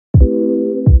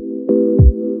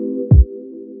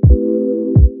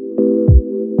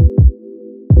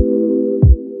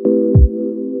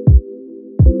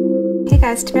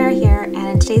guys, Tamara here, and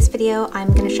in today's video I'm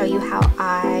going to show you how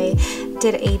I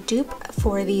did a dupe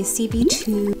for the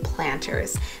CB2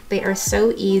 planters. They are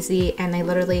so easy and they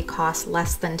literally cost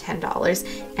less than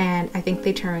 $10, and I think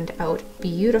they turned out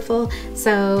beautiful.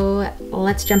 So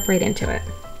let's jump right into it.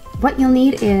 What you'll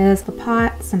need is a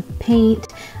pot, some paint.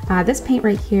 This paint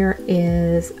right here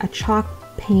is a chalk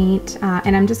paint,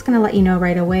 and I'm just going to let you know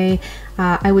right away,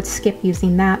 I would skip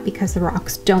using that because the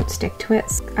rocks don't stick to it.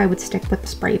 I would stick with the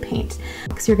spray paint.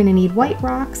 So you're going to need white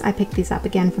rocks. I picked these up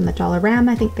again from the Dollarama.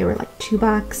 I think they were like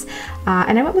 $2,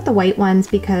 and I went with the white ones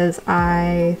because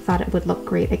I thought it would look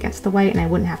great against the white and I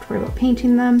wouldn't have to worry about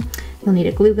painting them. You'll need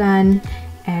a glue gun,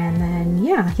 and then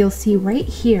yeah, you'll see right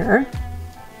here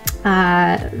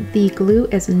the glue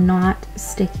is not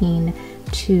sticking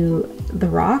to the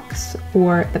rocks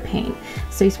or the paint.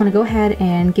 So you just want to go ahead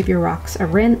and give your rocks a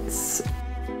rinse,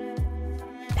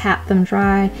 pat them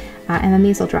dry, and then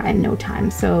these will dry in no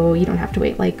time, so you don't have to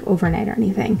wait like overnight or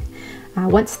anything.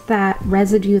 Once that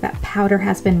residue, that powder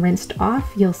has been rinsed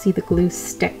off, you'll see the glue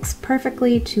sticks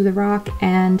perfectly to the rock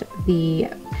and the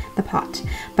pot.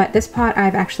 But this pot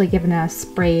I've actually given a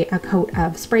coat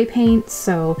of spray paint,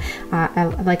 so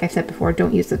like I said before,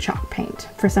 don't use the chalk paint.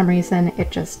 For some reason it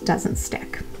just doesn't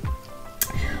stick.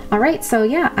 Alright, so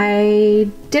yeah, I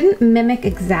didn't mimic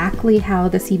exactly how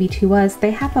the CB2 was.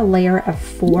 They have a layer of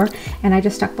 4 and I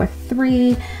just stuck with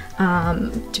 3.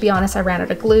 To be honest, I ran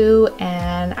out of glue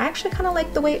and I actually kind of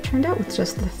like the way it turned out with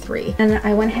just the 3. And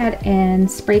I went ahead and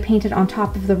spray painted on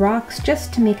top of the rocks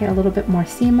just to make it a little bit more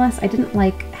seamless. I didn't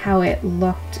like how it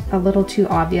looked a little too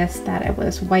obvious that it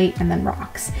was white and then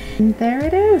rocks. And there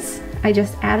it is. I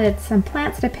just added some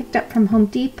plants that I picked up from Home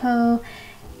Depot,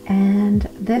 and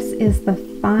this is the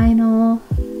final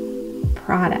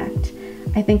product.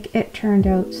 I think it turned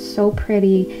out so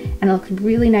pretty and it looked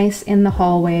really nice in the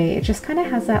hallway. It just kind of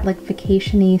has that like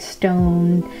vacation-y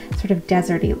stone sort of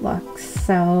deserty look.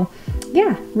 So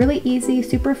yeah, really easy,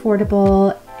 super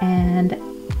affordable, and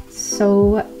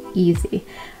so easy.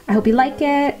 I hope you like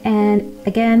it, and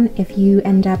again, if you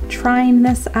end up trying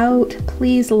this out,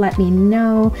 please let me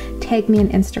know. Tag me on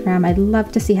Instagram. I'd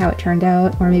love to see how it turned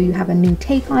out, or maybe you have a new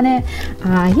take on it.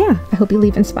 Yeah, I hope you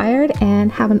leave inspired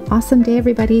and have an awesome day,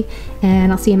 everybody,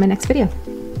 and I'll see you in my next video.